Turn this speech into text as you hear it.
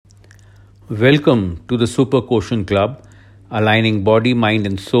Welcome to the Super Quotient Club, aligning body, mind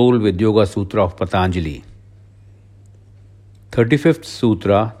and soul with Yogasutra of Patanjali. 35th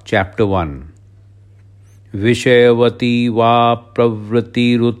Sutra, Chapter I. Viṣayavatī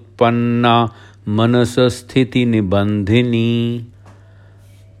pravr utpannā manasaḥ sthiti nibandhinī.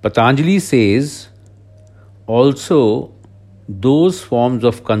 Patanjali says, also those forms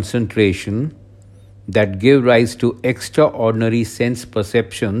of concentration that give rise to extraordinary sense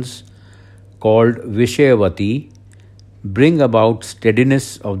perceptions called Visayavati bring about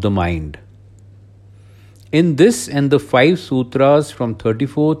steadiness of the mind. In this and the 5 sutras from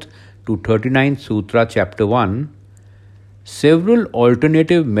 34th to 39th Sutra Chapter I, several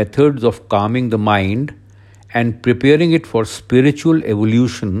alternative methods of calming the mind and preparing it for spiritual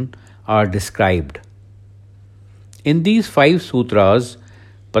evolution are described. In these 5 sutras,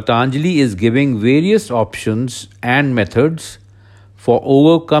 Patanjali is giving various options and methods for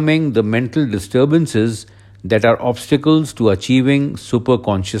overcoming the mental disturbances that are obstacles to achieving super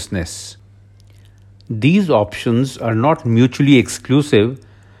consciousness. These options are not mutually exclusive,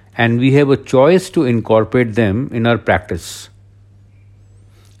 and we have a choice to incorporate them in our practice.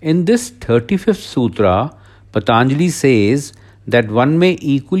 In this 35th Sutra, Patanjali says that one may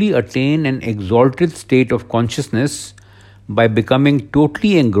equally attain an exalted state of consciousness by becoming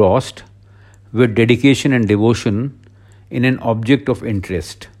totally engrossed with dedication and devotion in an object of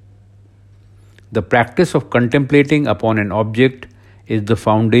interest. The practice of contemplating upon an object is the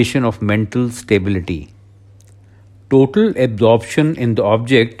foundation of mental stability. Total absorption in the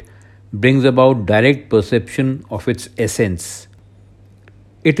object brings about direct perception of its essence.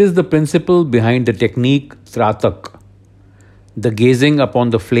 It is the principle behind the technique tratak, the gazing upon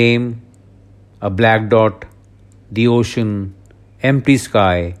the flame, a black dot, the ocean, empty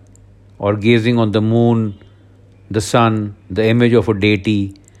sky, or gazing on the moon, the sun, the image of a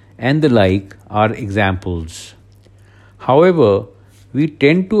deity, and the like are examples. However, we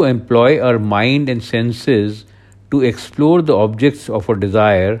tend to employ our mind and senses to explore the objects of our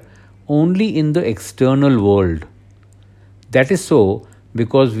desire only in the external world. That is so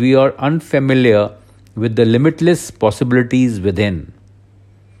because we are unfamiliar with the limitless possibilities within.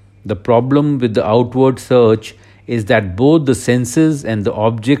 The problem with the outward search is that both the senses and the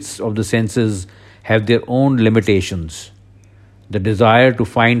objects of the senses have their own limitations. The desire to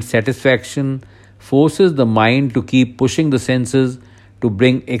find satisfaction forces the mind to keep pushing the senses to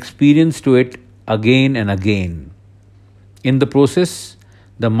bring experience to it again and again. In the process,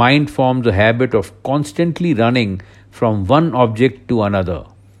 the mind forms a habit of constantly running from one object to another,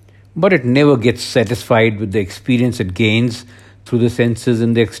 but it never gets satisfied with the experience it gains through the senses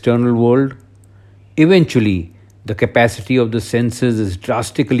in the external world. Eventually, the capacity of the senses is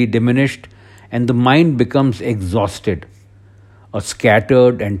drastically diminished and the mind becomes exhausted. A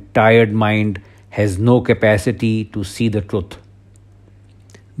scattered and tired mind has no capacity to see the truth.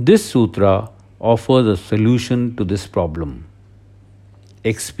 This sutra offers a solution to this problem.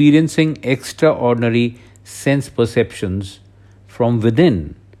 Experiencing extraordinary sense perceptions from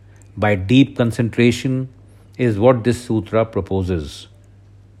within by deep concentration is what this sutra proposes.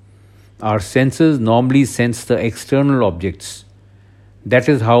 Our senses normally sense the external objects. That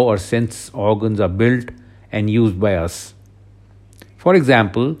is how our sense organs are built and used by us. For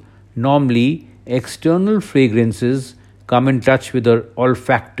example, normally external fragrances come in touch with our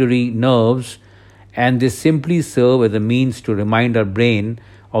olfactory nerves, and they simply serve as a means to remind our brain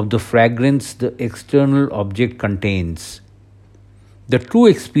of the fragrance the external object contains. The true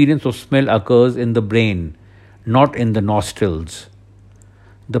experience of smell occurs in the brain, not in the nostrils.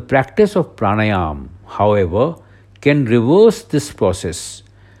 The practice of pranayama, however, can reverse this process,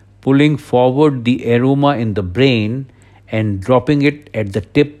 pulling forward the aroma in the brain and dropping it at the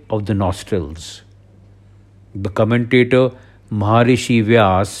tip of the nostrils. The commentator Maharishi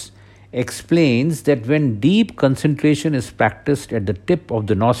Vyas explains that when deep concentration is practiced at the tip of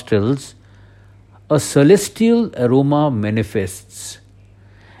the nostrils, a celestial aroma manifests,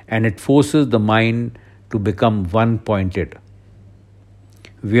 and it forces the mind to become one-pointed.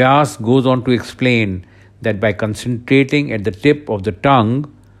 Vyas goes on to explain that by concentrating at the tip of the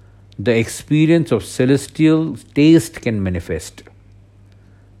tongue, the experience of celestial taste can manifest.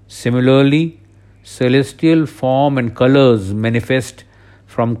 Similarly, celestial form and colors manifest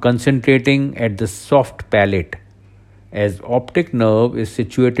from concentrating at the soft palate, as optic nerve is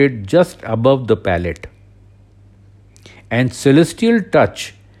situated just above the palate. And celestial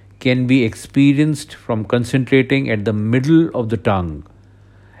touch can be experienced from concentrating at the middle of the tongue,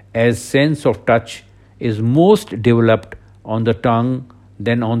 as sense of touch is most developed on the tongue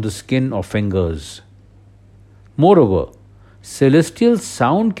than on the skin or fingers. Moreover, celestial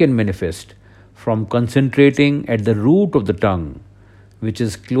sound can manifest from concentrating at the root of the tongue, which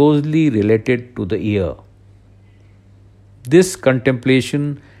is closely related to the ear. This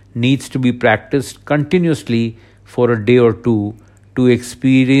contemplation needs to be practiced continuously for a day or two to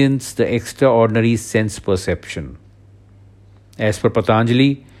experience the extraordinary sense perception. As per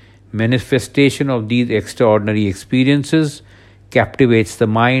Patanjali, manifestation of these extraordinary experiences captivates the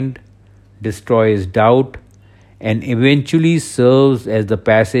mind, destroys doubt, and eventually serves as the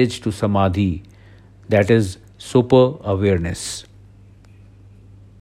passage to samadhi, that is, super awareness.